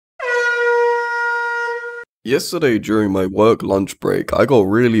Yesterday during my work lunch break, I got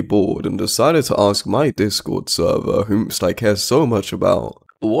really bored and decided to ask my Discord server, whomst I care so much about,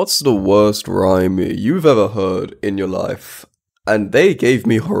 what's the worst rhyme you've ever heard in your life? And they gave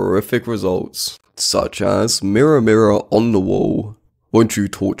me horrific results, such as mirror mirror on the wall, won't you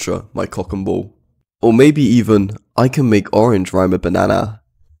torture my cock and ball? Or maybe even, I can make orange rhyme a banana.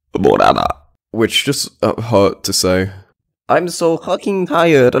 Banana. Which just hurt to say. I'm so fucking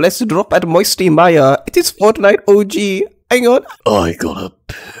tired. Let's drop at Moisty Maya. It is Fortnite OG. Hang on. I gotta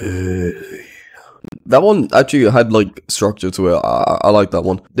pee. That one actually had like structure to it. I like that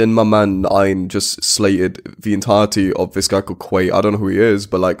one. Then my man Ein just slated the entirety of this guy called Quay. I don't know who he is,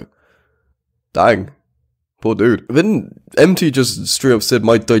 but like, dang. Poor dude. Then MT just straight up said,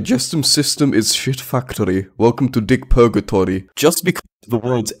 my digestive system is shit factory. Welcome to Dick Purgatory. Just because the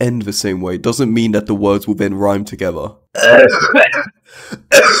words end the same way doesn't mean that the words will then rhyme together.